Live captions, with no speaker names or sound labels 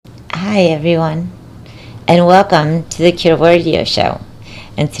Hi everyone, and welcome to the Cure Radio Show.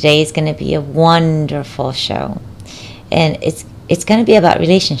 And today is going to be a wonderful show, and it's going to be about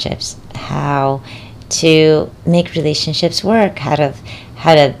relationships, how to make relationships work, how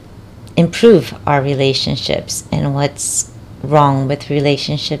to improve our relationships, and what's wrong with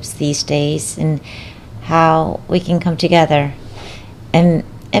relationships these days, and how we can come together and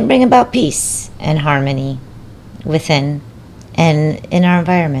bring about peace and harmony within and in our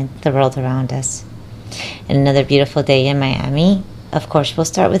environment, the world around us. And another beautiful day in Miami. Of course, we'll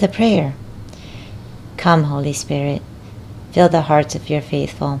start with a prayer. Come, Holy Spirit, fill the hearts of your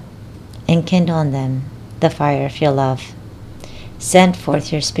faithful, and kindle in them the fire of your love. Send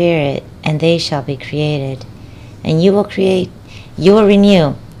forth your Spirit, and they shall be created, and you will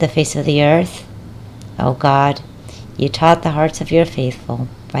renew the face of the earth. O God, you taught the hearts of your faithful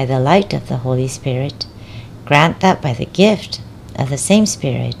by the light of the Holy Spirit. Grant that by the gift of the same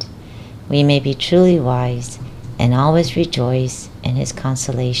Spirit, we may be truly wise and always rejoice in his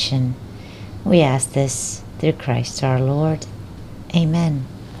consolation. We ask this through Christ our Lord. Amen.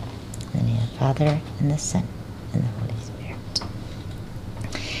 In the name of the Father, and the Son, and the Holy Spirit.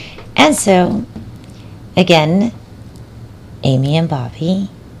 And so, again, Amy and Bobby.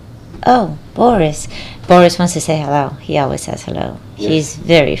 Oh, Boris. Boris wants to say hello. He always says hello. Yes. He's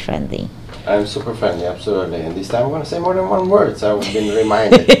very friendly. I'm super friendly, absolutely. And this time I'm going to say more than one word, so I've been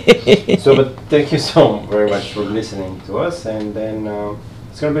reminded. But thank you so very much for listening to us. And then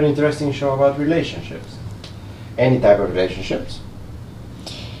it's going to be an interesting show about relationships. Any type of relationships.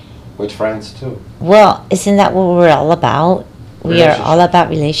 With friends, too. Well, isn't that what we're all about? We are all about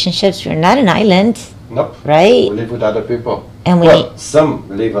relationships. We're not an island. Nope. Right? We live with other people. And some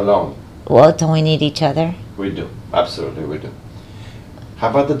live alone. Well, don't we need each other? We do. Absolutely, we do. How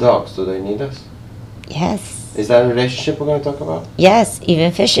about the dogs? Do they need us? Yes. Is that a relationship we're going to talk about? Yes,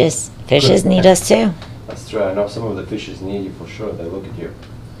 even fishes. Fishes need us too. That's true. I know some of the fishes need you for sure. They look at you.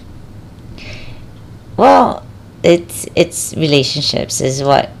 Well, it's relationships is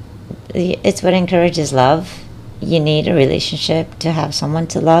what encourages love. You need a relationship to have someone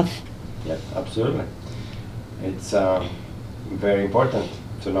to love. Yeah, absolutely. It's very important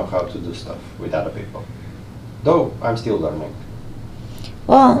to know how to do stuff with other people. Though I'm still learning.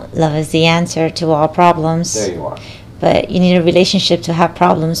 Well, love is the answer to all problems. There you are. But you need a relationship to have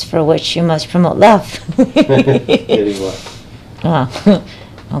problems, for which you must promote love. There you are. Oh,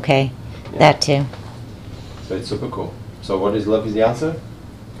 okay. Yeah. That too. So it's super cool. So what is love is the answer?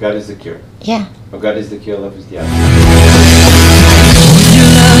 God is the cure. Yeah. Oh, God is the cure, love is the answer. With your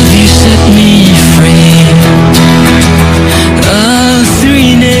love you set me free.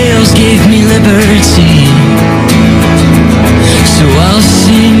 3 nails gave me liberty. So I'll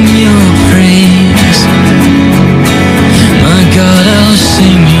sing your praise. My God, I'll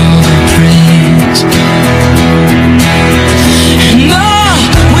sing your praise. And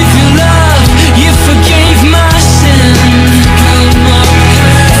with your love, you forgave my sin.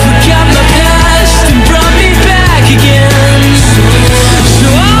 Forgot my past and brought me back again. So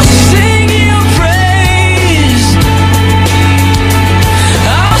I'll sing your praise.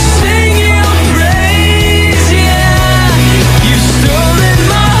 I'll sing your praise, yeah. You've stolen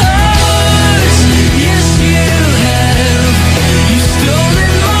my heart, yes you have. You've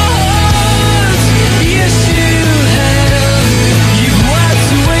stolen my heart, yes you have. You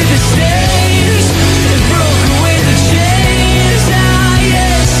wiped away the stains and broke away the chains, ah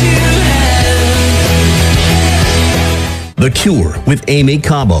yes you have. The Cure with Amy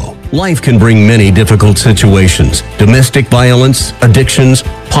Cabo. Life can bring many difficult situations: domestic violence, addictions,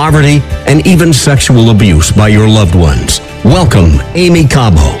 poverty, and even sexual abuse by your loved ones. Welcome, Amy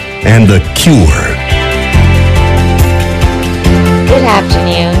Cabo and The Cure. Good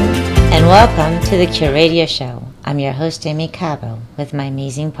afternoon, and welcome to the Cure Radio Show. I'm your host, Amy Cabo, with my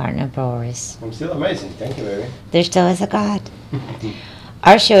amazing partner, Boris. I'm still amazing. Thank you, baby. There still is a God.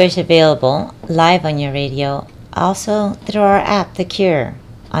 Our show is available live on your radio, also through our app, The Cure,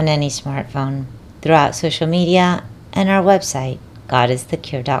 on any smartphone, throughout social media, and our website,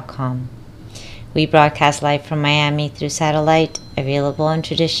 godisthecure.com. We broadcast live from Miami through satellite, available on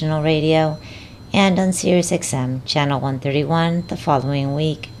traditional radio, and on Sirius XM, channel 131, the following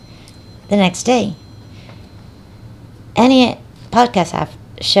week. The next day, any podcast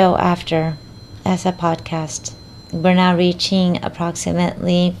show after as a podcast. We're now reaching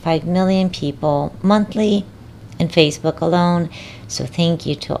approximately 5 million people monthly in Facebook alone. So thank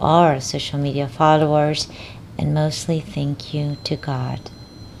you to all our social media followers, and mostly thank you to God.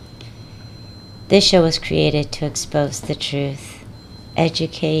 This show was created to expose the truth,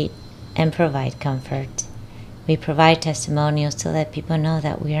 educate, and provide comfort. We provide testimonials to let people know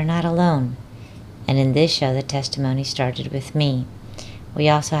that we are not alone. And in this show, the testimony started with me. We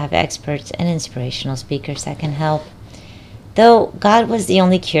also have experts and inspirational speakers that can help. Though God was the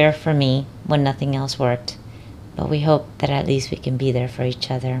only cure for me when nothing else worked, but we hope that at least we can be there for each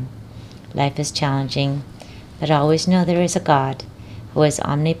other. Life is challenging, but always know there is a God who is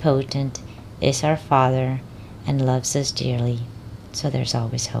omnipotent, is our Father, and loves us dearly. So there's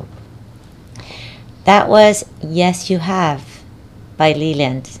always hope. That was Yes You Have by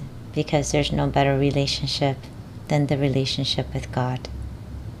Leland, because there's no better relationship than the relationship with God.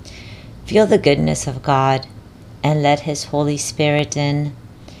 Feel the goodness of God and let His Holy Spirit in.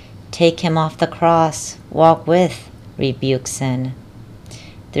 Take Him off the cross, walk with, rebuke sin.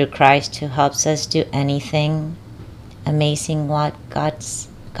 Through Christ who helps us do anything, amazing what God's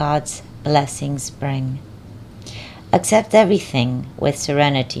blessings bring. Accept everything with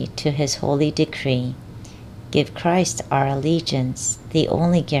serenity to His holy decree. Give Christ our allegiance, the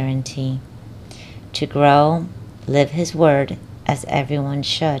only guarantee. To grow, live His word as everyone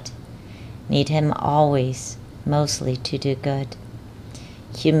should. Need Him always, mostly to do good.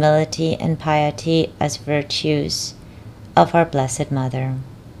 Humility and piety as virtues of our Blessed Mother.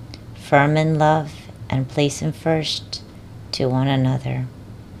 Firm in love and place Him first to one another.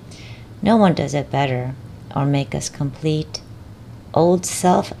 No one does it better or make us complete. Old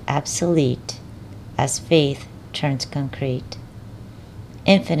self obsolete as faith turns concrete.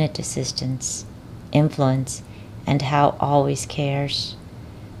 Infinite assistance, influence, and how always cares.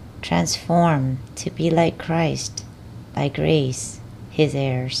 Transform to be like Christ by grace, His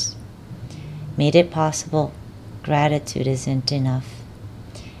heirs. Made it possible, gratitude isn't enough.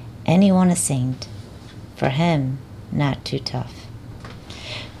 Anyone a saint, for Him not too tough.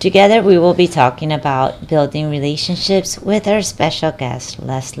 Together we will be talking about building relationships with our special guest,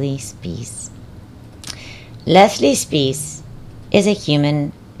 Leslie Spees. Leslie Spees is a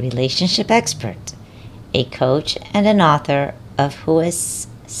human relationship expert, a coach, and an author of Who is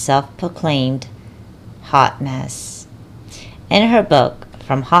Self-Proclaimed Hot Mess. In her book,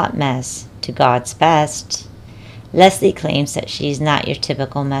 From Hot Mess to God's Best, Leslie claims that she's not your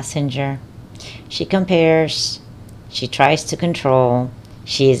typical messenger. She compares, she tries to control,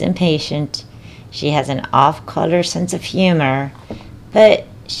 she is impatient, she has an off-color sense of humor, but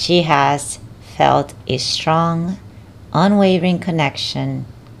she has felt a strong, unwavering conviction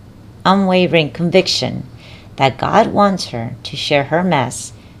that God wants her to share her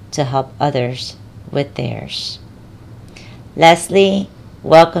mess to help others with theirs. Leslie,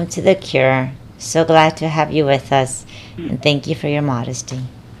 welcome to The Cure. So glad to have you with us, and thank you for your modesty.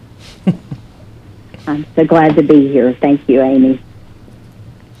 I'm so glad to be here. Thank you, Amy.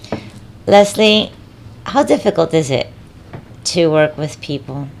 Leslie, how difficult is it to work with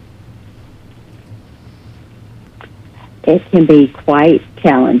people? It can be quite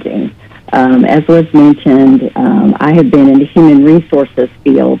challenging. As was mentioned, I have been in the human resources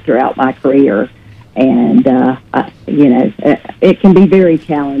field throughout my career, and it can be very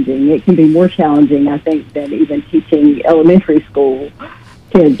challenging. It can be more challenging, I think, than even teaching elementary school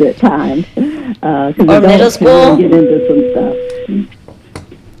kids at times. Or middle school? Get into some stuff.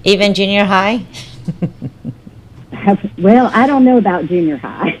 Even junior high? Well, I don't know about junior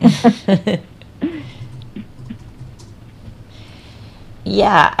high.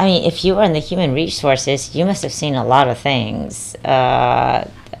 Yeah, I mean, if you were in the human resources, you must have seen a lot of things. I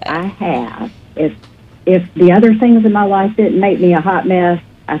have. If the other things in my life didn't make me a hot mess,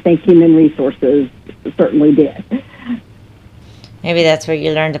 I think human resources certainly did. Maybe that's where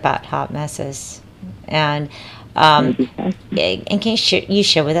you learned about hot messes. And can you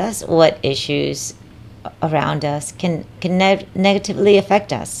share with us what issues around us can negatively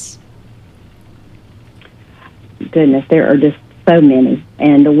affect us? Goodness, there are just so many,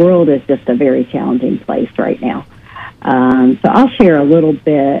 and the world is just a very challenging place right now. So I'll share a little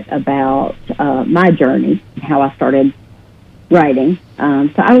bit about my journey, how I started writing.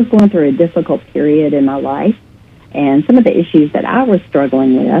 So I was going through a difficult period in my life, and some of the issues that I was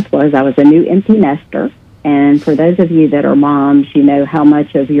struggling with was I was a new empty nester, and for those of you that are moms, you know how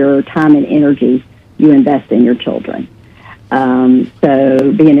much of your time and energy you invest in your children.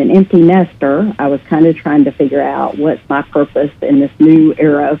 So being an empty nester, I was kind of trying to figure out what's my purpose in this new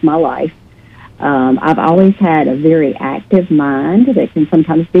era of my life. I've always had a very active mind that can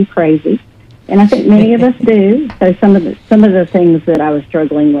sometimes be crazy, and I think many of us do. So some of the things that I was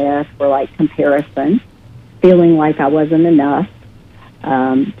struggling with were like comparison, feeling like I wasn't enough,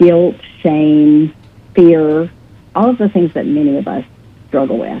 guilt, shame, fear, all of the things that many of us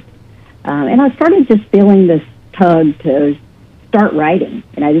struggle with. And I started just feeling this tug to start writing.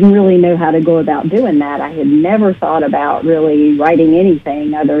 And I didn't really know how to go about doing that. I had never thought about really writing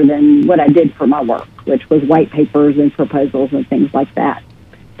anything other than what I did for my work, which was white papers and proposals and things like that.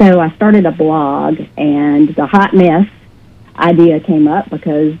 So I started a blog, and the hot mess idea came up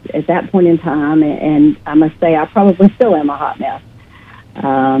because at that point in time, and I must say I probably still am a hot mess,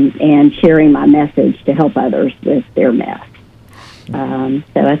 and sharing my message to help others with their mess. So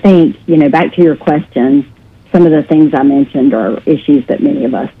I think, back to your question, some of the things I mentioned are issues that many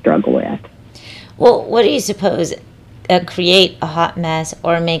of us struggle with. Well, what do you suppose create a hot mess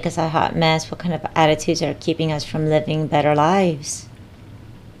or make us a hot mess? What kind of attitudes are keeping us from living better lives?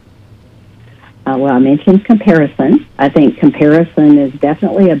 Well, I mentioned comparison. I think comparison is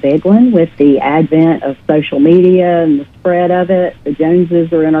definitely a big one with the advent of social media and the spread of it. The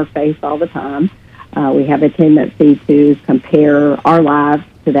Joneses are in our face all the time. We have a tendency to compare our lives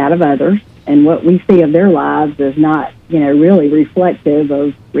to that of others, and what we see of their lives is not, really reflective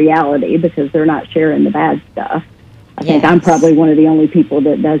of reality because they're not sharing the bad stuff. I think I'm probably one of the only people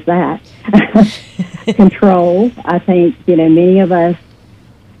that does that. Control. I think, many of us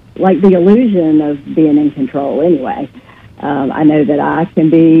like the illusion of being in control anyway. I know that I can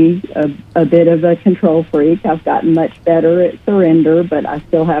be a bit of a control freak. I've gotten much better at surrender, but I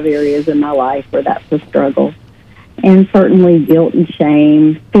still have areas in my life where that's a struggle. And certainly guilt and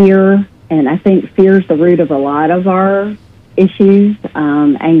shame, fear, and I think fear is the root of a lot of our issues.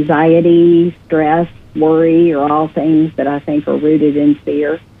 Anxiety, stress, worry are all things that I think are rooted in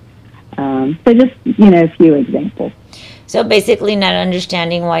fear. So just, a few examples. So basically not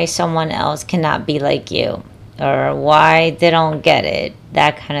understanding why someone else cannot be like you or why they don't get it,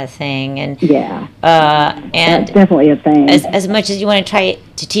 that kind of thing. And and that's definitely a thing. As much as you want to try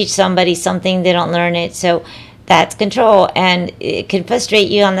to teach somebody something, they don't learn it. So that's control, and it can frustrate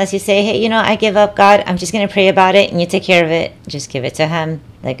you unless you say, hey, I give up, God, I'm just going to pray about it, and you take care of it. Just give it to him.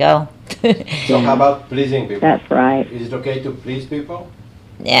 Let go. So how about pleasing people? That's right. Is it okay to please people?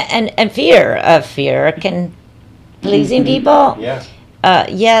 Yeah, and fear can... Pleasing people? Yeah.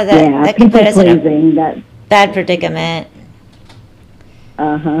 That can put us in pleasing, a bad predicament.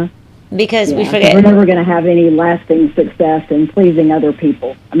 Because we forget. We're never going to have any lasting success in pleasing other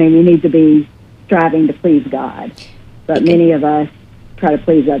people. I mean, we need to be striving to please God. But many of us try to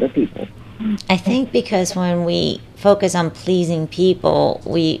please other people. I think because when we focus on pleasing people,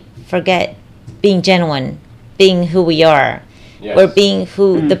 we forget being genuine, being who we are, or being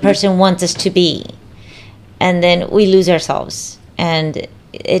who the person wants us to be. And then we lose ourselves, and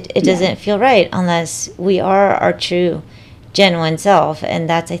it doesn't feel right unless we are our true, genuine self, and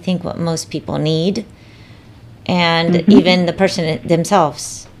that's, I think, what most people need, and even the person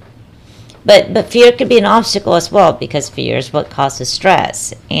themselves. But fear could be an obstacle as well, because fear is what causes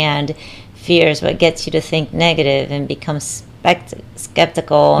stress, and fear is what gets you to think negative and become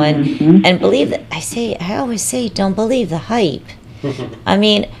skeptical and believe that. I always say, don't believe the hype. I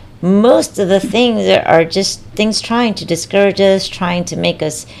mean, most of the things are just things trying to discourage us, trying to make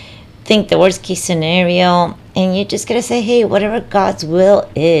us think the worst case scenario. And you just got to say, hey, whatever God's will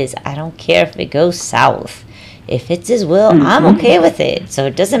is, I don't care if it goes south. If it's his will, I'm okay with it. So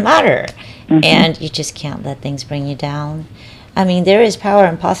it doesn't matter. And you just can't let things bring you down. I mean, there is power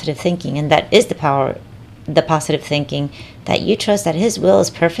in positive thinking, and that is the power, the positive thinking, that you trust that his will is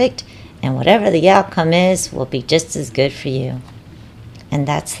perfect, and whatever the outcome is will be just as good for you. And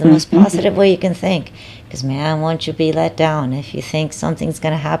that's the most positive way you can think. Because, man, won't you be let down if you think something's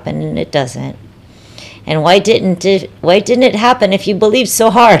going to happen and it doesn't. And why didn't it happen if you believed so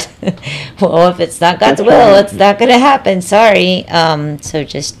hard? Well, if it's not God's will, it's not going to happen. Sorry. So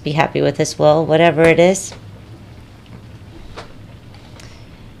just be happy with his will, whatever it is.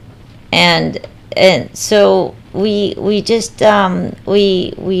 And so we just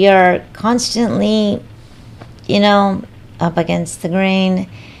we are constantly, up against the grain,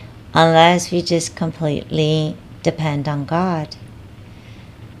 unless we just completely depend on God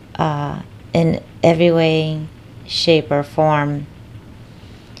in every way, shape, or form.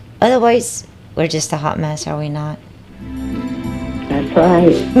 Otherwise, we're just a hot mess, are we not? That's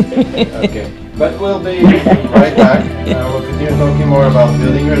right. Okay, but we'll be right back. We'll continue talking more about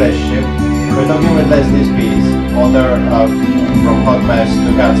building relationship. We're talking with Leslie Spees, author of From Hot Mess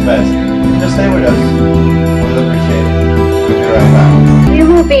to God's Best. Just stay with us. We'll appreciate it. We'll be right back. We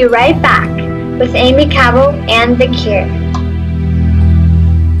will be right back with Amy Cabell and The Cure.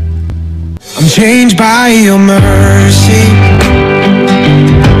 I'm changed by your mercy,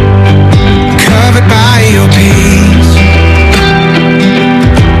 covered by your peace.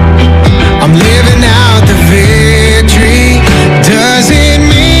 I'm living out the victory. Doesn't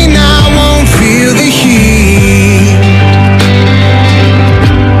mean I won't feel the heat.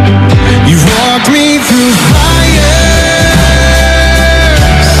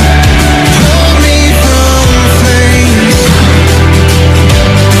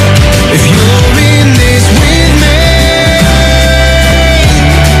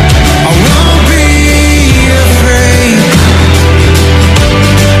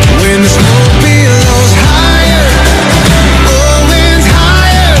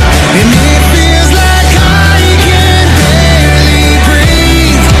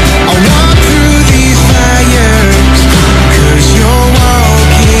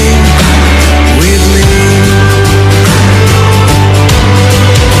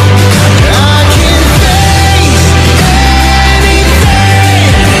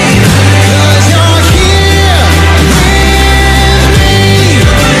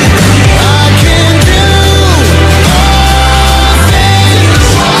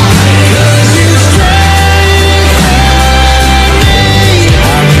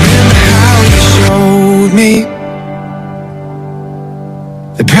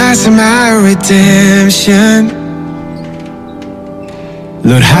 price of my redemption.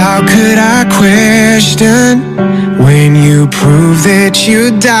 Lord, how could I question when you prove that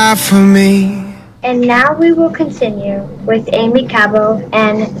you died for me? And now we will continue with Amy Cabo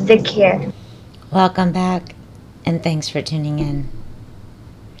and The Cure. Welcome back, and thanks for tuning in.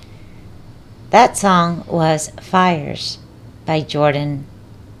 That song was Fires by Jordan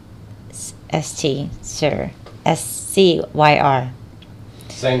St. Cyr. S-C-Y-R.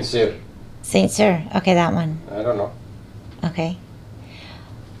 Saint Cyr. St. Cyr. Okay, that one. I don't know. Okay.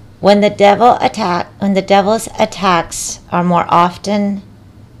 When the devil's attacks are more often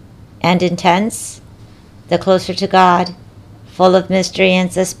and intense, the closer to God, full of mystery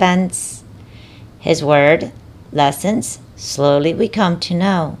and suspense, His word, lessons, slowly we come to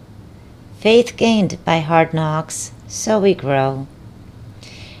know. Faith gained by hard knocks, so we grow.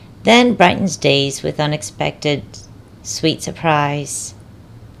 Then brightens days with unexpected, sweet surprise,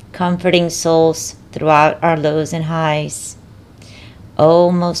 comforting souls throughout our lows and highs. O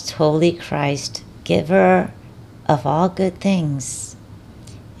most holy Christ, giver of all good things,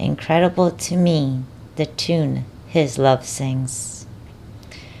 incredible to me the tune His love sings.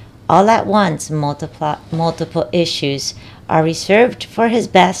 All at once multiple issues are reserved for His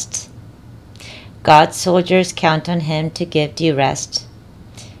best. God's soldiers count on Him to give due rest.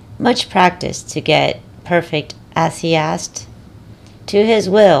 Much practice to get perfect as He asked. To His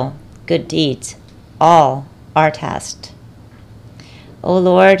will, good deeds, all are tasked. O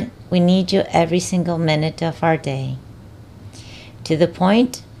Lord, we need You every single minute of our day. To the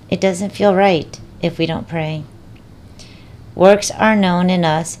point, it doesn't feel right if we don't pray. Works are known in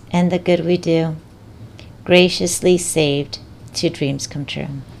us and the good we do, graciously saved to dreams come true.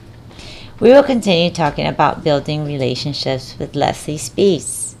 We will continue talking about building relationships with Leslie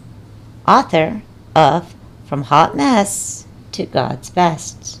Spees, author of From Hot Mess to God's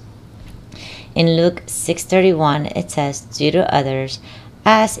Best. In Luke 6:31, it says, "Do to others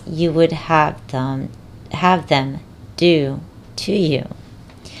as you would have them do to you."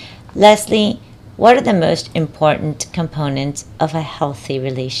 Leslie, what are the most important components of a healthy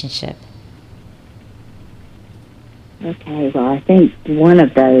relationship? Okay, well, I think one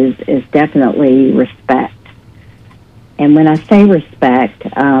of those is definitely respect. And when I say respect,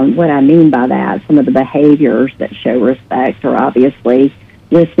 what I mean by that, some of the behaviors that show respect are obviously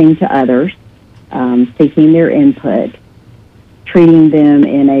listening to others, seeking their input, treating them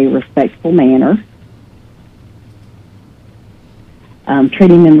in a respectful manner,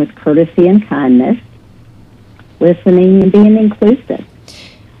 treating them with courtesy and kindness, listening and being inclusive.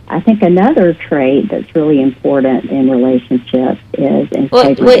 I think another trait that's really important in relationships is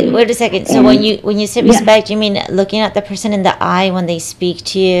integrity. Wait a second. So when you say respect, you mean looking at the person in the eye when they speak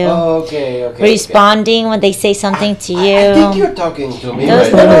to you? Oh, okay. Responding when they say something to you? I think you're talking to me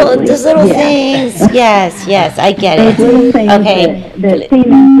Those little things. Yes, I get it. Those little things Okay. that seem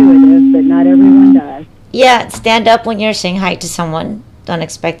intuitive, but not everyone does. Yeah, stand up when you're saying hi to someone. Don't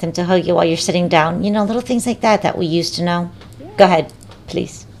expect them to hug you while you're sitting down. You know, little things like that we used to know. Go ahead,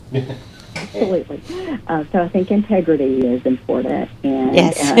 please. Absolutely. So I think integrity is important. And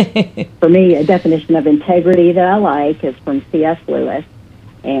Yes. for me, a definition of integrity that I like is from C.S. Lewis.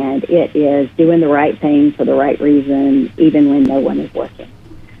 And it is doing the right thing for the right reason, even when no one is looking.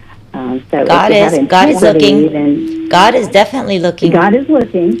 So God is looking. then God is definitely looking. God is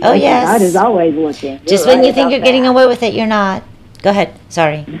looking. Oh, yes. God is always looking. Just You're when you right think about you're getting that. away with it, you're not. Go ahead.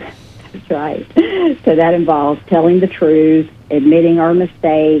 Sorry. That's right. So that involves telling the truth, admitting our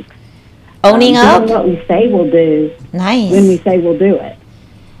mistakes, Owning doing up. what we say we'll do Nice. when we say we'll do it.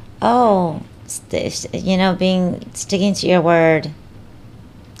 Oh, sticking to your word.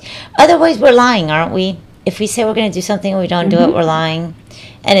 Otherwise, we're lying, aren't we? If we say we're going to do something and we don't do it, we're lying.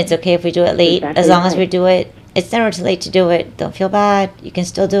 And it's okay if we do it late, Exactly as long as right. we do it. It's never too late to do it. Don't feel bad. You can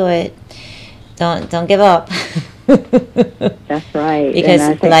still do it. Don't give up. That's right. Because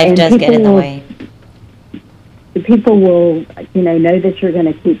And I think- life and does get in the people way. People will, know that you're going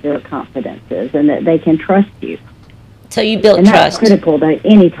to keep their confidences and that they can trust you. So you build And that's trust. critical to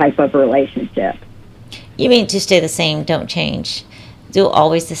any type of relationship. You mean to stay the same, don't change. Do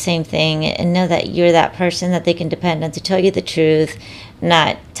always the same thing and know that you're that person that they can depend on to tell you the truth,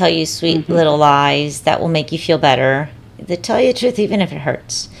 not tell you sweet little lies that will make you feel better. They tell you the truth even if it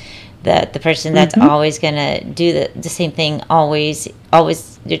hurts. That the person that's always going to do the same thing, always,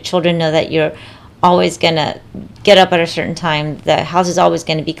 your children know that you're always going to get up at a certain time, the house is always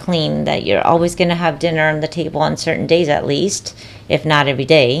going to be clean, that you're always going to have dinner on the table on certain days at least, if not every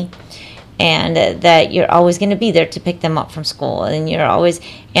day. and that you're always going to be there to pick them up from school, and you're always,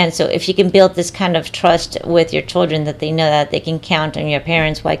 and so if you can build this kind of trust with your children, that they know that they can count on your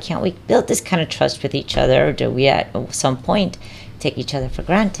parents, why can't we build this kind of trust with each other? Or do we at some point take each other for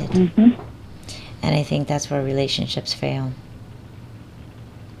granted? And I think that's where relationships fail.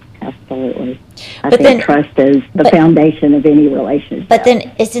 Absolutely. I But think then- trust is the foundation of any relationship. But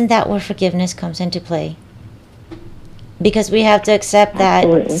then, isn't that where forgiveness comes into play? Because we have to accept that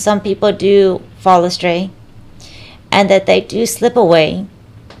Absolutely. some people do fall astray, and that they do slip away.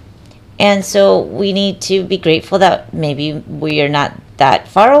 And so we need to be grateful that maybe we are not that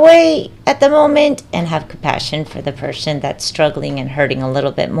far away at the moment, and have compassion for the person that's struggling and hurting a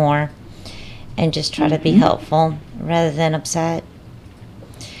little bit more, and just try to be helpful rather than upset.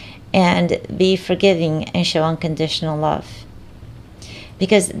 And be forgiving and show unconditional love.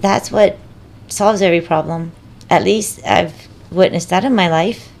 Because that's what solves every problem. At least I've witnessed that in my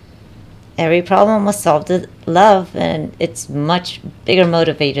life. Every problem was solved with love, and it's much bigger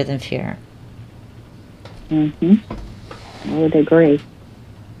motivator than fear. I would agree.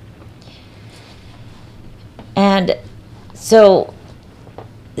 And so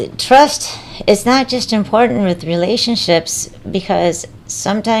trust is not just important with relationships, because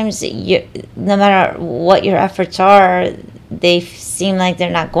sometimes no matter what your efforts are, they seem like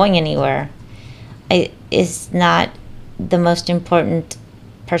they're not going anywhere. Is not the most important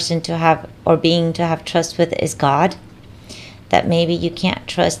person to have, or being to have trust with, is God. That maybe you can't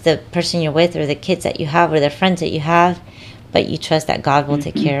trust the person you're with, or the kids that you have, or the friends that you have, but you trust that God will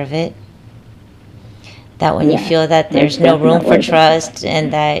take care of it. That when you feel that there's no room for trust,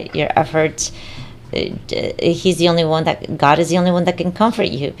 and that your efforts, he's the only one that, God is the only one that can comfort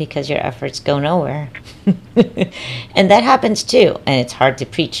you, because your efforts go nowhere. And that happens too. And it's hard to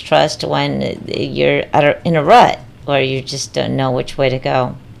preach trust when you're in a rut, or you just don't know which way to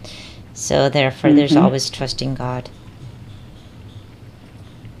go. So therefore, there's always trusting God.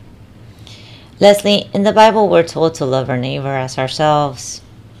 Leslie, in the Bible, we're told to love our neighbor as ourselves.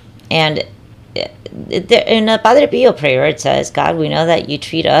 And in the Padre Pio prayer, it says, God, we know that you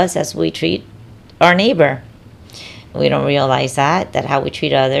treat us as we treat our neighbor. We don't realize that how we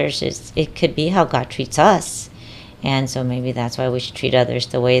treat others, it could be how God treats us. And so maybe that's why we should treat others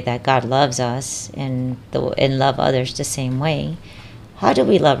the way that God loves us, and love others the same way. How do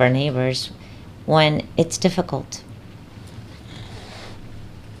we love our neighbors when it's difficult?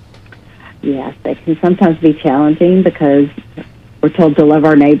 Yes, they can sometimes be challenging, because we're told to love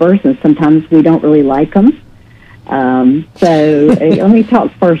our neighbors, and sometimes we don't really like them. So let me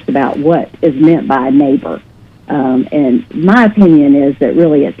talk first about what is meant by a neighbor. And my opinion is that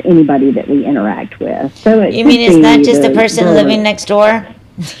really it's anybody that we interact with. So You mean it's not just the person living next door?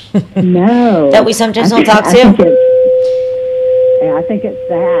 No. That we sometimes don't talk to? I think it's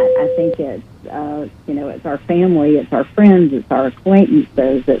that. I think it's, it's our family, it's our friends, it's our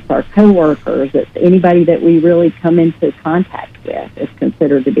acquaintances, it's our coworkers, it's anybody that we really come into contact with is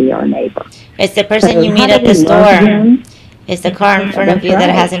considered to be our neighbor. It's the person So you how meet do at the we love store. them? It's the car in front of That's you that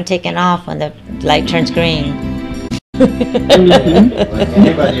right. hasn't taken off when the light turns green. Like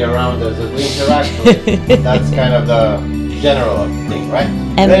anybody around us that we interact with, that's kind of the general thing, right?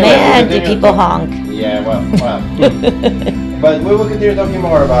 And Anyway, man, we'll do continue- people honk. Yeah, well. But we will continue talking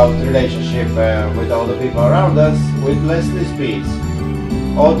more about relationship with all the people around us with Leslie Speeds,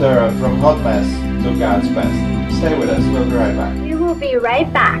 author From Hot Mess to God's Best. Stay with us, we'll be right back. We will be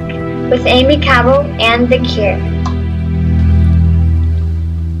right back with Amy Cabell and The Cure.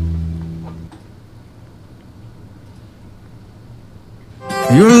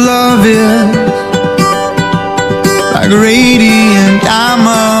 Your love is like radiant diamonds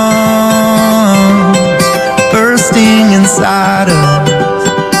bursting inside us.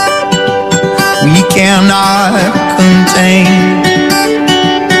 We cannot contain.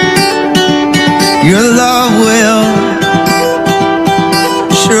 Your love will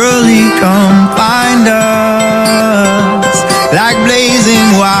surely come find us like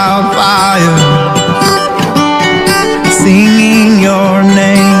blazing wildfire, singing your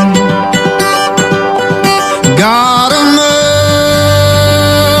name. God of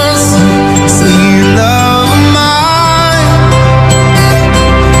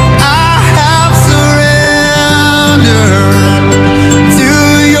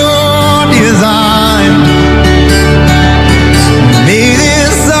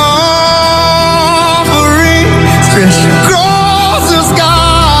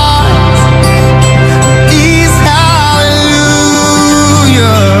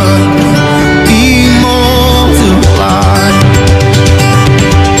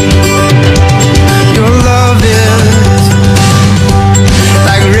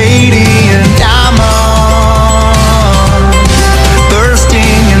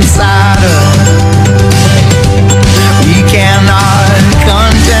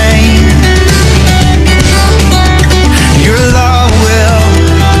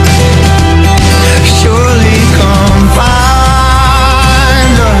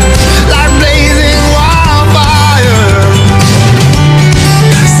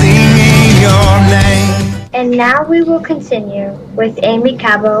And now we will continue with Amy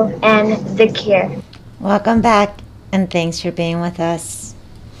Cabo and The Cure. Welcome back, and thanks for being with us.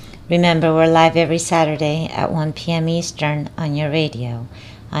 Remember, we're live every Saturday at 1 p.m. Eastern on your radio,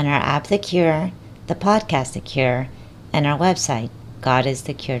 on our app The Cure, the podcast The Cure, and our website,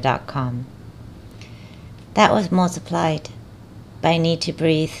 godisthecure.com. That was Multiplied by Need to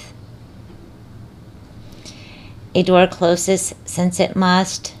Breathe. A door closes since it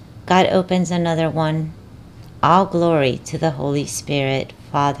must, God opens another one. All glory to the Holy Spirit,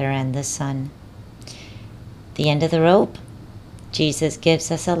 Father and the Son. The end of the rope, Jesus gives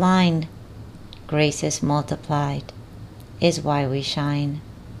us a line. Grace is multiplied, is why we shine.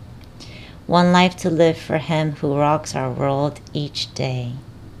 One life to live for Him who rocks our world each day.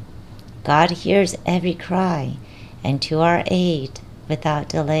 God hears every cry, and to our aid without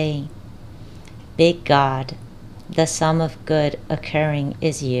delay. Big God, the sum of good occurring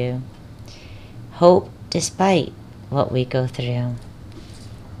is you. Hope despite what we go through.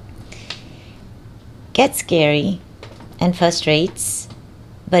 Gets scary and frustrates,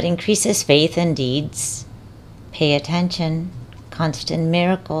 but increases faith and deeds. Pay attention, constant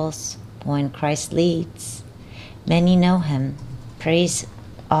miracles when Christ leads. Many know Him, praise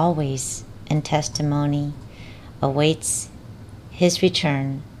always, and testimony awaits His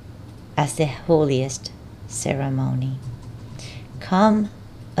return as the holiest ceremony. Come,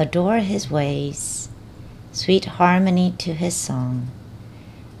 adore His ways, sweet harmony to His song.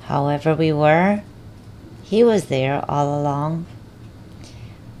 However we were, He was there all along.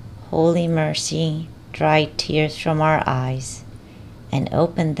 Holy mercy, dried tears from our eyes, and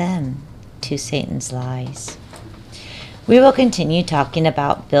opened them to Satan's lies. We will continue talking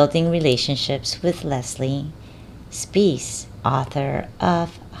about building relationships with Leslie Spees, author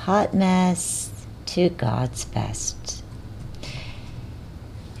of Hot Mess to God's Best.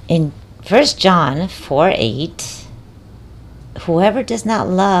 In 1 John 4:8, whoever does not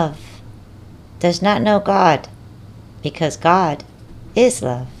love does not know God, because God is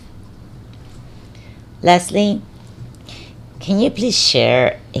love. Leslie, can you please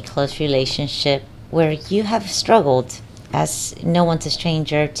share a close relationship where you have struggled, as no one's a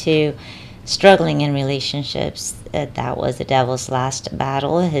stranger to struggling in relationships? That was the devil's last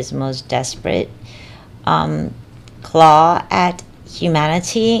battle, his most desperate claw at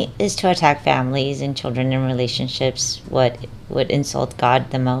humanity is to attack families and children in relationships, what would insult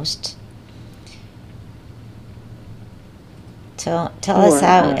God the most. So tell us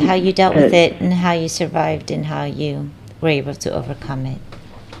how you dealt with it and how you survived and how you were able to overcome it.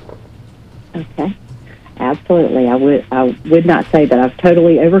 Okay. Absolutely. I would not say that I've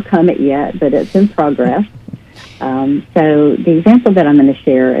totally overcome it yet, but it's in progress. So the example that I'm going to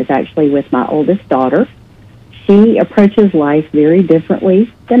share is actually with my oldest daughter. She approaches life very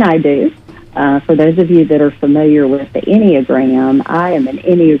differently than I do. For those of you that are familiar with the Enneagram, I am an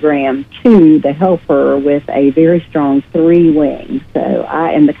Enneagram 2, the helper, with a very strong 3 wing. So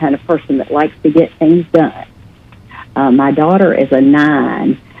I am the kind of person that likes to get things done. My daughter is a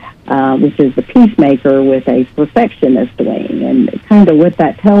 9, which is the peacemaker with a perfectionist wing. And kind of what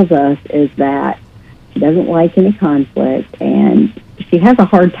that tells us is that she doesn't like any conflict, and she has a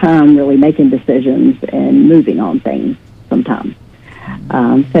hard time really making decisions and moving on things sometimes.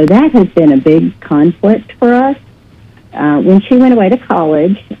 So that has been a big conflict for us. When she went away to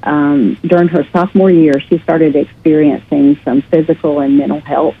college, during her sophomore year, she started experiencing some physical and mental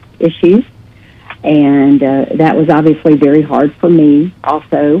health issues. And that was obviously very hard for me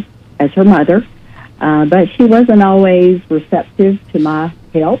also as her mother. But she wasn't always receptive to my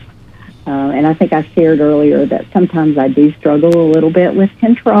help. And I think I shared earlier that sometimes I do struggle a little bit with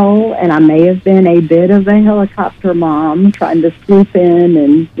control, and I may have been a bit of a helicopter mom trying to swoop in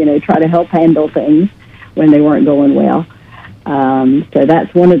and, try to help handle things when they weren't going well. So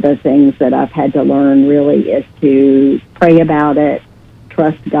that's one of the things that I've had to learn really is to pray about it,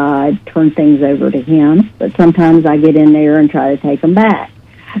 trust God, turn things over to Him. But sometimes I get in there and try to take them back.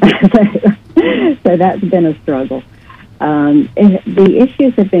 So that's been a struggle. The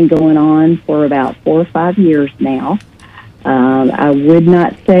issues have been going on for about 4 or 5 years now. I would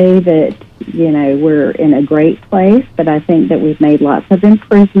not say that, we're in a great place, but I think that we've made lots of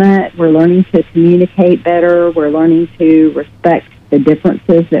improvement. We're learning to communicate better. We're learning to respect the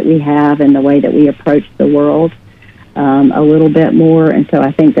differences that we have in the way that we approach the world a little bit more. And so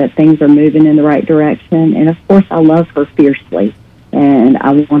I think that things are moving in the right direction. And, of course, I love her fiercely, and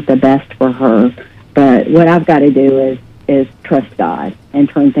I want the best for her. But what I've got to do is trust God and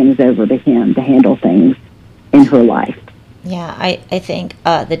turn things over to Him to handle things in her life. Yeah, I think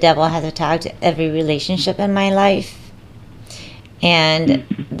the devil has attacked every relationship in my life. And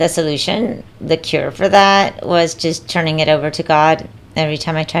the solution, the cure for that, was just turning it over to God. Every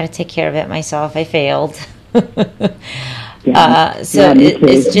time I try to take care of it myself, I failed. So me too.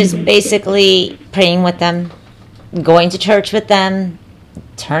 it's just basically praying with them, going to church with them,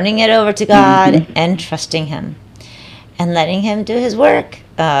 turning it over to God, and trusting Him, and letting Him do His work.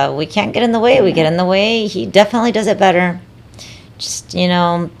 We can't get in the way. We get in the way. He definitely does it better. Just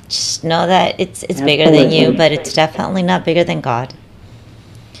just know that it's bigger than you, Absolutely. but it's definitely not bigger than God.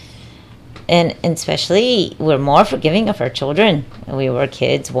 And especially, we're more forgiving of our children. We were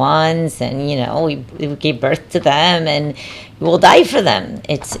kids once, and we gave birth to them, and we'll die for them.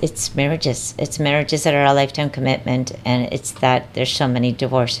 It's marriages. It's marriages that are a lifetime commitment, and it's that there's so many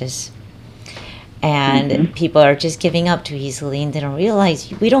divorces, and people are just giving up too easily, and they don't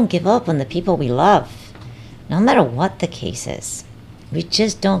realize we don't give up on the people we love, no matter what the case is. We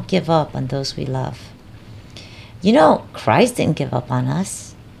just don't give up on those we love. Christ didn't give up on us.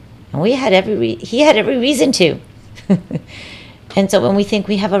 And he had every reason to. And so when we think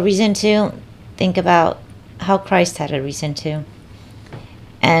we have a reason to, think about how Christ had a reason to.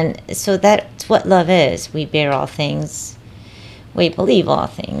 And so that's what love is. We bear all things. We believe all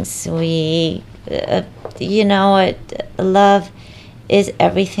things. Love is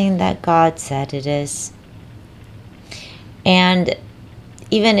everything that God said it is. And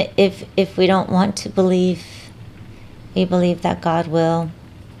even if we don't want to believe, we believe that God will.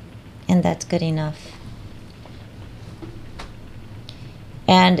 And that's good enough.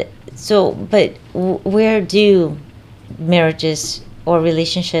 And so, but where do marriages or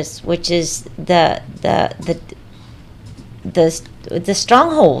relationships, which is the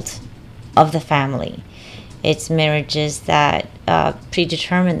stronghold of the family, it's marriages that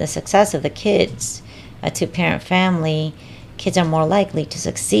predetermine the success of the kids. A two-parent family, kids are more likely to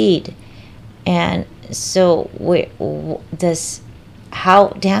succeed. And so, how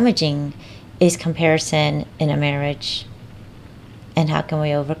damaging is comparison in a marriage, and how can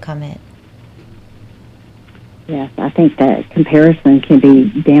we overcome it? Yes, I think that comparison can be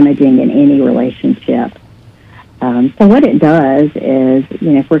damaging in any relationship. So what it does is,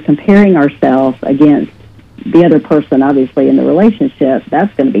 if we're comparing ourselves against the other person, obviously, in the relationship,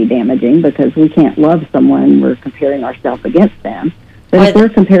 that's going to be damaging because we can't love someone we're comparing ourselves against them. But if we're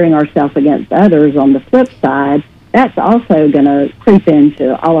comparing ourselves against others on the flip side, that's also going to creep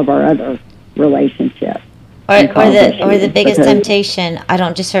into all of our other relationships. Or the biggest because- temptation, I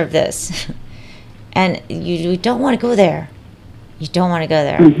don't deserve this. And you don't want to go there. You don't want to go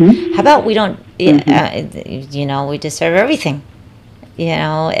there. How about we don't, we deserve everything.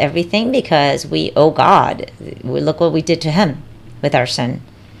 Everything because we owe God. Look what we did to Him with our sin.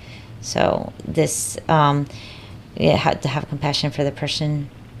 So this, you have to have compassion for the person,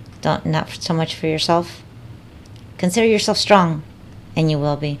 not so much for yourself. Consider yourself strong, and you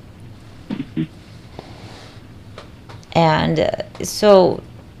will be. And so,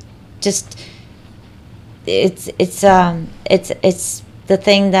 just it's the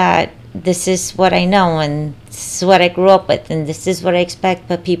thing that this is what I know, and this is what I grew up with, and this is what I expect.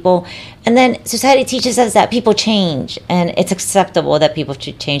 But people, and then society teaches us that people change, and it's acceptable that people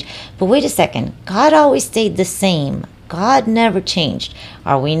should change. But wait a second, God always stayed the same. God never changed.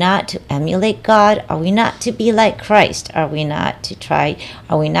 Are we not to emulate God? Are we not to be like Christ? Are we not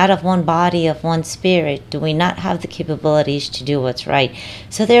of one body, of one spirit? Do we not have the capabilities to do what's right?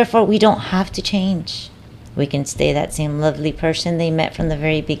 So therefore, we don't have to change. We can stay that same lovely person they met from the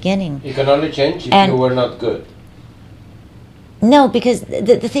very beginning. You can only change if And- you were not good. No, because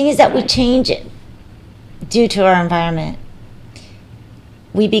the thing is that we change it due to our environment.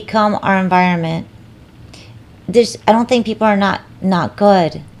 We become our environment. I don't think people are not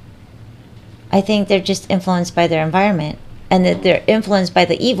good. I think they're just influenced by their environment, and that they're influenced by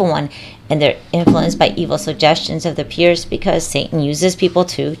the evil one, and they're influenced by evil suggestions of their peers, because Satan uses people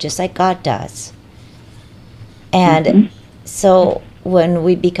too, just like God does. And so when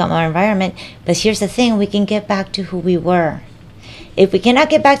we become our environment, but here's the thing, we can get back to who we were. If we cannot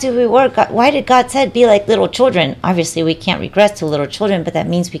get back to who we were, why did God said be like little children? Obviously, we can't regress to little children, but that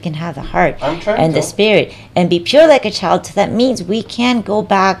means we can have the heart and the spirit and be pure like a child. So that means we can go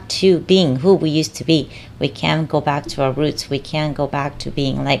back to being who we used to be. We can go back to our roots. We can go back to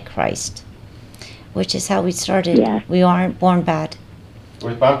being like Christ, which is how we started. Yes. We aren't born bad.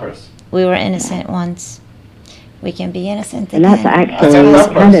 With bumpers. We were innocent once. We can be innocent And again. that's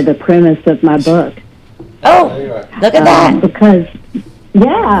actually kind of the premise of my book. Oh, There you are. look at that. Because,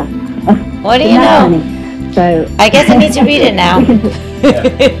 yeah. What do you Isn't that know? funny? So I guess I need to read it now.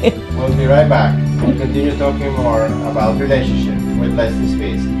 We'll be right back. We'll continue talking more about relationship with Leslie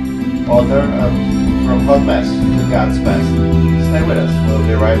Spees, author of From hot mess to God's best. Stay with us. We'll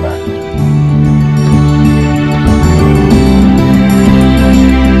be right back.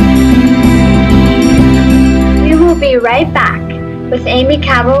 We will be right back with Amy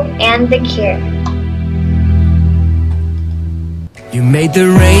Cabell and The Cure. You made the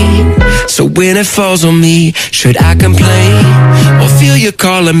rain, so when it falls on me, should I complain? Or feel you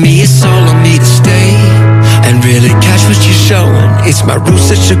calling me, it's all on me to stay. And really catch what you're showing. It's my roots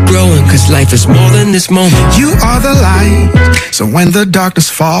that you're growing, cause life is more than this moment. You are the light, so when the darkness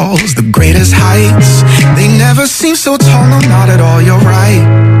falls, the greatest heights, they never seem so tall, no, not at all, you're right.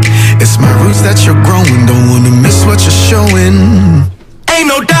 It's my roots that you're growing, don't wanna miss what you're showing. Ain't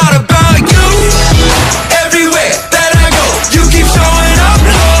no doubt about you. Everywhere that I go, you keep showing up,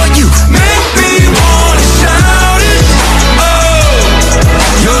 Lord. You make me wanna shout it. Oh,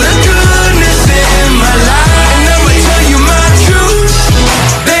 you're the goodness in my life, and I'ma tell you my truth.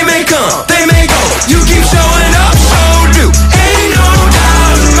 They may come, they may go, you keep showing up, so do. Ain't no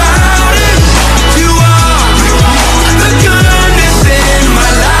doubt about it. You are the goodness in my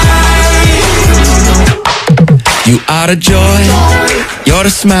life. You are the joy. You're the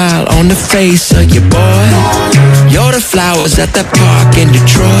smile on the face of your boy. You're the flowers at the park in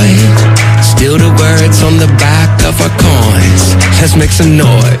Detroit. Still the words on the back of our coins. Let's make some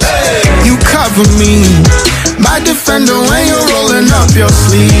noise. You cover me, my defender when you're rolling up your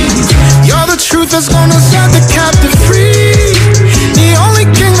sleeve. You're the truth that's gonna set the captive free. The only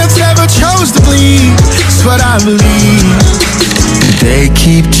king that's ever chose to bleed. That's what I believe. They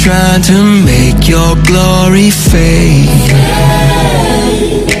keep trying to make your glory fade,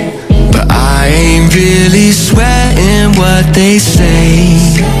 but I ain't really sweating what they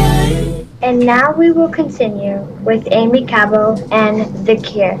say. And now we will continue with Amy Cabell and The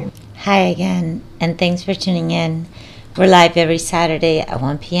Cure. Hi again, and thanks for tuning in. We're live every Saturday at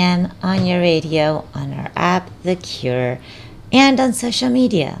 1 p.m. on your radio, on our app, The Cure, and on social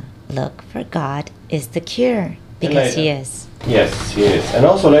media. Look for God is The Cure, because He is. Yes, he is. And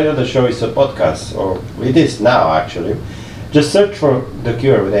also later the show is a podcast, or it is now actually. Just search for The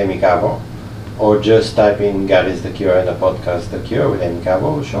Cure with Amy Cabell, or just type in God is The Cure in the podcast The Cure with Amy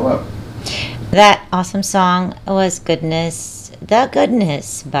Cabell will show up. That awesome song was Goodness, The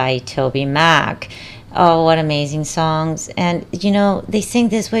Goodness by Toby Mac. Oh, what amazing songs. And, you know, they sing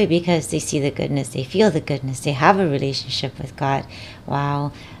this way because they see the goodness, they feel the goodness, they have a relationship with God.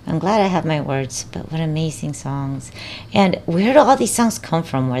 Wow. I'm glad I have my words, but what amazing songs. And where do all these songs come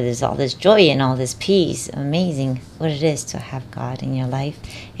from, where there's all this joy and all this peace? Amazing what it is to have God in your life.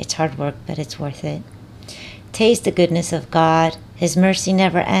 It's hard work, but it's worth it. Taste the goodness of God. His mercy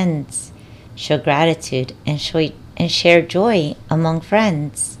never ends. Show gratitude and share joy among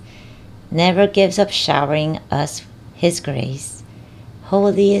friends. Never gives up showering us His grace.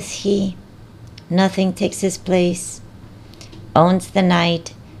 Holy is He. Nothing takes His place. Owns the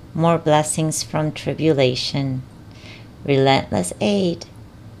night. More blessings from tribulation. Relentless aid.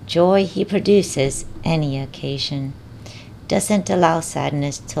 Joy He produces any occasion. Doesn't allow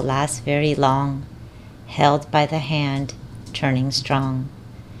sadness to last very long. Held by the hand, turning strong.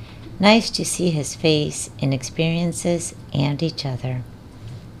 Nice to see His face in experiences and each other.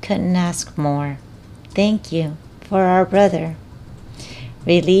 Couldn't ask more. Thank you for our brother.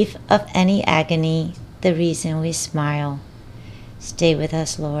 Relief of any agony, the reason we smile. Stay with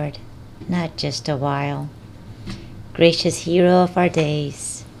us, Lord, not just a while. Gracious hero of our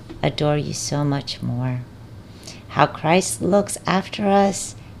days, adore you so much more. How Christ looks after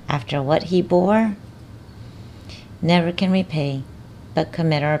us, after what He bore. Never can repay, but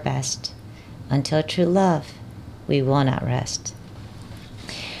commit our best. Until true love, we will not rest.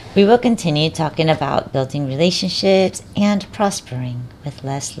 We will continue talking about building relationships and prospering with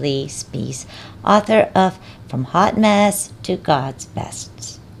Leslie Spees, author of From Hot Mess to God's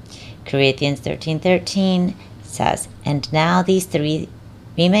Best. Corinthians 13:13 says, "And now these three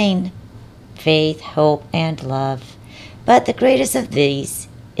remain, faith, hope, and love. But the greatest of these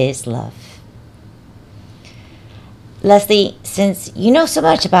is love." Leslie, since you know so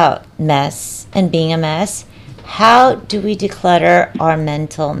much about mess and being a mess, how do we declutter our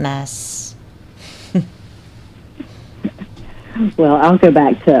mental mess? Well, I'll go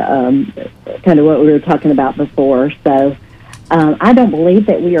back to kind of what we were talking about before. So I don't believe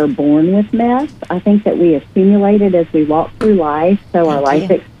that we are born with mess. I think that we accumulate it as we walk through life. So our life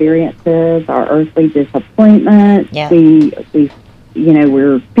experiences, our earthly disappointments,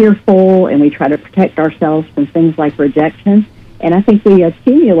 we're fearful and we try to protect ourselves from things like rejection. And I think we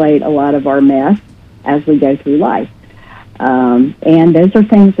accumulate a lot of our mess as we go through life. And those are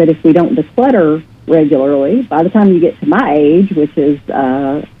things that if we don't declutter regularly. By the time you get to my age, which is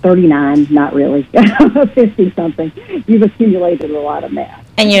 39, not really, 50 something, you've accumulated a lot of mess.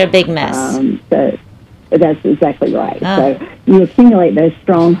 And you're a big mess. So that's exactly right. Ah. So you accumulate those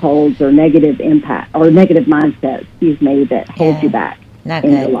strongholds or negative impact or negative mindsets, that hold Yeah. you back Not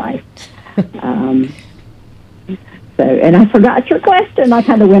in good. your life. So, and I forgot your question. I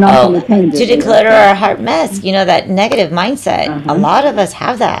kind of went off on a tangent. To declutter our heart mess, that negative mindset. A lot of us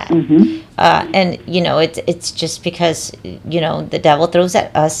have that. Mm-hmm. And it's just because the devil throws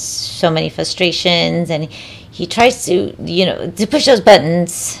at us so many frustrations, and he tries to to push those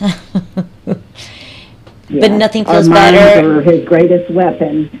buttons. But nothing feels Our minds better. are his greatest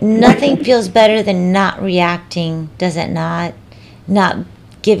weapon. Nothing feels better than not reacting, does it not? Not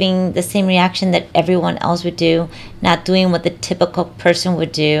giving the same reaction that everyone else would do, not doing what the typical person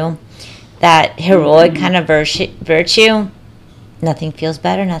would do, that heroic kind of virtue. Nothing feels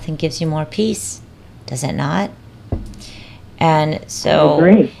better, nothing gives you more peace, does it not? And I so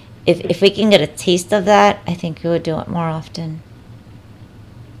agree. if we can get a taste of that, I think we would do it more often.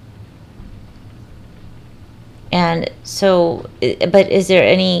 And so, but is there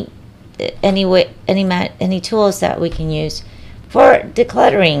any way, any tools that we can use for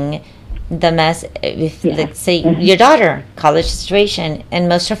decluttering the mess? If, Yeah. like, say, your daughter, college situation, and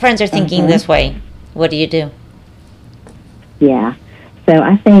most of her friends are thinking this way, what do you do? Yeah. So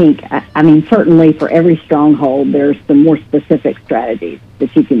I think, I mean, certainly for every stronghold, there's some more specific strategies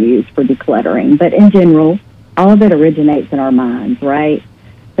that you can use for decluttering. But in general, all of it originates in our minds, right?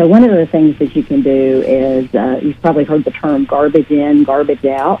 So one of the things that you can do is, you've probably heard the term garbage in, garbage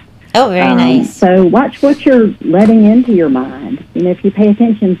out. Oh, very nice. So watch what you're letting into your mind. If you pay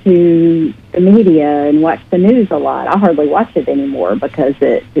attention to the media and watch the news a lot, I hardly watch it anymore because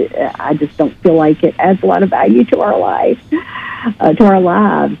I just don't feel like it adds a lot of value to our life, to our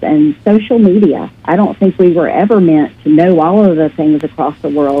lives. And social media, I don't think we were ever meant to know all of the things across the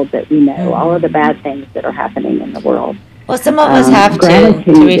world that we know, all of the bad things that are happening in the world. Well, some of us have to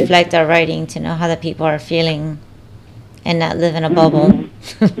gratitude is- reflect our writing to know how the people are feeling and not live in a bubble.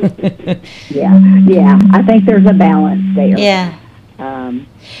 Yeah. I think there's a balance there. Yeah. Um,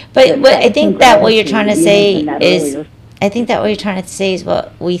 But what I some think that what you're gratitude, trying to you say mentioned that is, earlier. I think that what you're trying to say is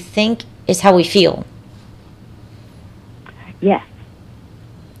what we think is how we feel. Yes.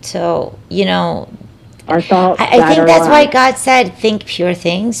 So, Our thoughts. I guide think our that's why lives. God said, think pure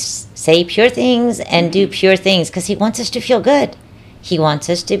things, say pure things, and do pure things, because He wants us to feel good. He wants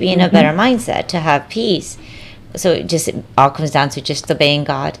us to be in a better mindset, to have peace. So it all comes down to just obeying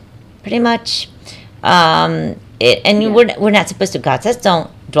God, pretty much. We're not supposed to. God says, don't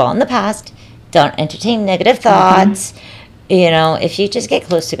dwell in the past, don't entertain negative thoughts. If you just get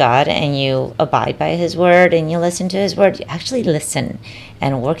close to God and you abide by His word and you listen to His word, you actually listen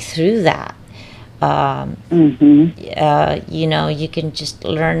and work through that. You can just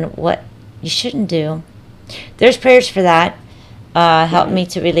learn what you shouldn't do. There's prayers for that. Help me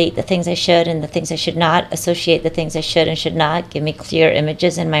to relate the things I should and the things I should not, associate the things I should and should not, give me clear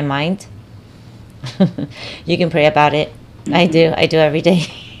images in my mind. You can pray about it. I do every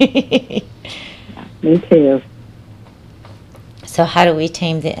day. Me too. So how do we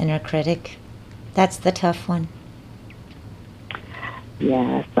tame the inner critic? That's the tough one.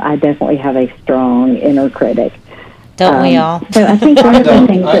 Yes, I definitely have a strong inner critic. Don't we all? So I think one of the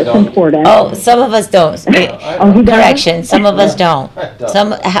things I that's don't. important. Oh, some of us don't. Oh, he doesn't? Correction, some of us don't. I don't.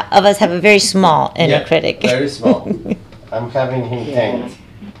 Some of us have a very small inner Yeah, critic. Very small. I'm having him tamed.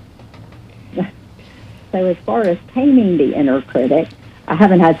 So as far as taming the inner critic, I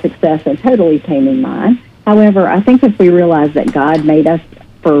haven't had success in totally taming mine. However, I think if we realize that God made us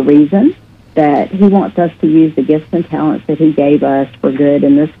for a reason, that He wants us to use the gifts and talents that He gave us for good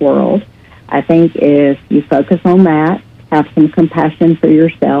in this world, I think if you focus on that, have some compassion for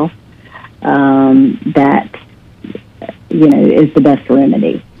yourself, that, is the best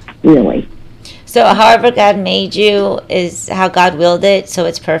remedy, really. So however God made you is how God willed it, so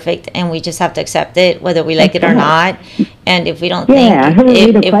it's perfect, and we just have to accept it, whether we like it or not. And if we don't Yeah, who are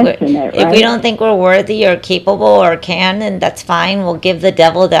we to if question it, we right? don't think we're worthy or capable or can, then that's fine. We'll give the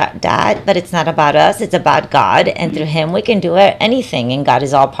devil that, but it's not about us. It's about God, and through Him we can do anything. And God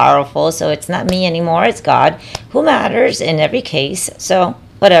is all powerful, so it's not me anymore. It's God who matters in every case. So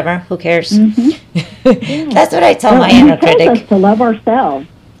whatever, who cares? That's what I tell my He inner tells critic. us to love ourselves.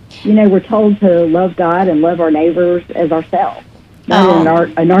 We're told to love God and love our neighbors as ourselves. Not in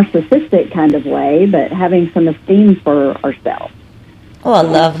a narcissistic kind of way, but having some esteem for ourselves. Well,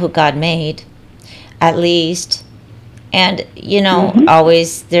 love who God made, at least. And,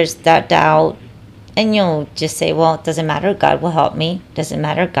 always there's that doubt. And you'll just say, well, it doesn't matter. God will help me. Doesn't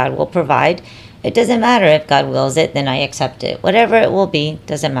matter. God will provide. It doesn't matter if God wills it, then I accept it. Whatever it will be,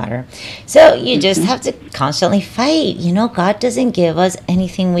 doesn't matter. So you just have to constantly fight. You know, God doesn't give us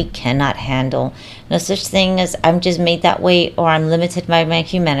anything we cannot handle. No such thing as I'm just made that way or I'm limited by my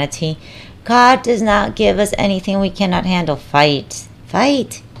humanity. God does not give us anything we cannot handle. Fight.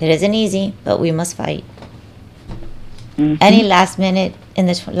 Fight. It isn't easy, but we must fight. Any last minute in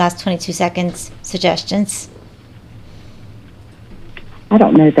the last 22 seconds suggestions? I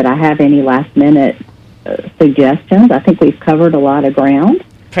don't know that I have any last minute suggestions. I think we've covered a lot of ground.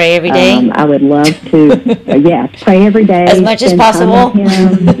 Pray every day. I would love to, yes, pray every day. As much as spend time possible. with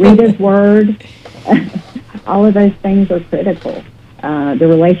Him, read His Word. All of those things are critical. The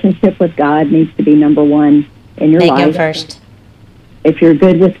relationship with God needs to be number one in your Make life. Him first. If you're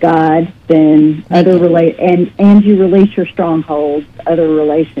good with God, then and you release your strongholds, other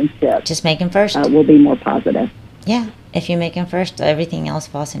relationships Just make Him first. will be more positive. Yeah. If you make Him first, everything else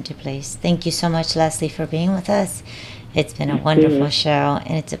falls into place. Thank you so much, Leslie, for being with us. It's been a wonderful show,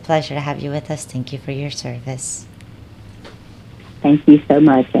 and it's a pleasure to have you with us. Thank you for your service. Thank you so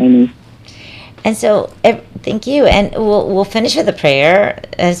much, Amy. And so, thank you. And we'll finish with a prayer,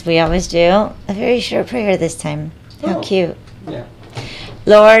 as we always do. A very short prayer this time. How cute. Yeah.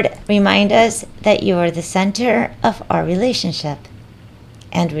 Lord, remind us that you are the center of our relationship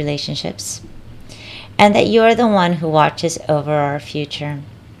and relationships, and that you are the one who watches over our future.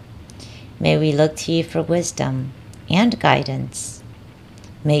 May we look to you for wisdom and guidance.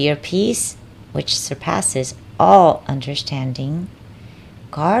 May your peace, which surpasses all understanding,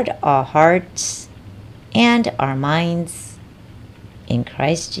 guard our hearts and our minds in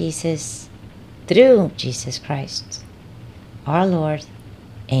Christ Jesus, through Jesus Christ, our Lord.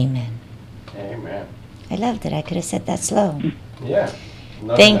 Amen. Amen. I loved it. I could have said that slow. Yeah.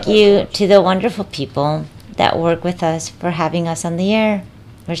 Thank you to the wonderful people that work with us for having us on the air.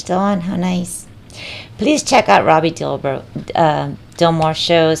 We're still on. How nice. Please check out Robbie Dillmore's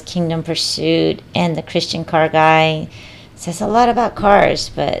shows, Kingdom Pursuit, and The Christian Car Guy. Says a lot about cars,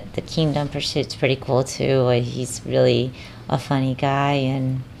 but the Kingdom Pursuit's pretty cool too. He's really a funny guy,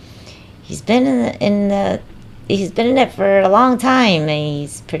 and he's been he's been in it for a long time. And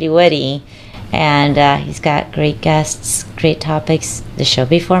he's pretty witty, and he's got great guests, great topics. The show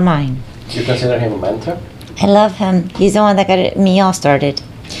before mine. You consider him a mentor? I love him. He's the one that got me all started.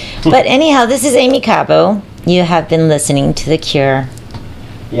 But anyhow, this is Amy Cabo. You have been listening to The Cure.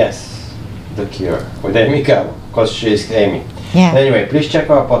 Yes, The Cure with Amy Cabo, because she's Amy. Yeah. Anyway, please check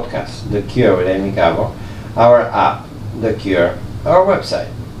our podcast, The Cure with Amy Cabo, our app, The Cure, our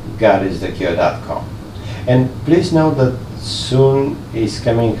website, godisthecure.com. And please know that soon is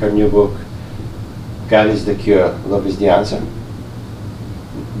coming her new book, God is the Cure, Love is the Answer,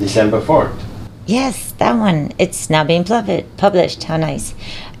 December 4th. Yes, that one. It's now being published. How nice.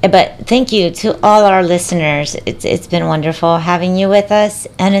 But thank you to all our listeners. It's been wonderful having you with us.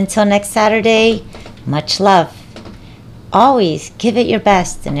 And until next Saturday, much love. Always give it your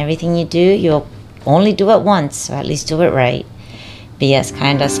best. And everything you do, you'll only do it once. So at least do it right. Be as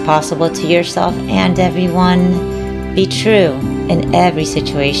kind as possible to yourself and everyone. Be true in every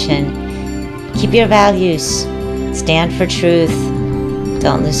situation. Keep your values. Stand for truth.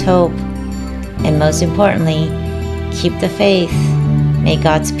 Don't lose hope. And most importantly, keep the faith. May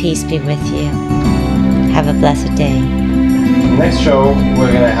God's peace be with you. Have a blessed day. Next show,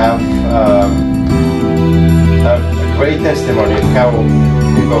 we're going to have a great testimony of how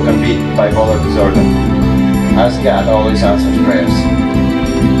people can beat bipolar disorder, as God always answers prayers.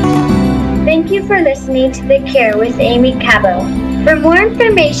 Thank you for listening to The Cure with Amy Cabo. For more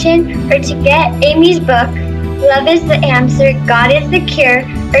information or to get Amy's book, Love is the Answer, God is the Cure,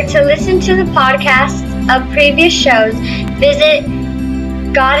 or to listen to the podcasts of previous shows, visit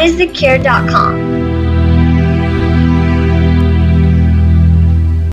godisthecure.com.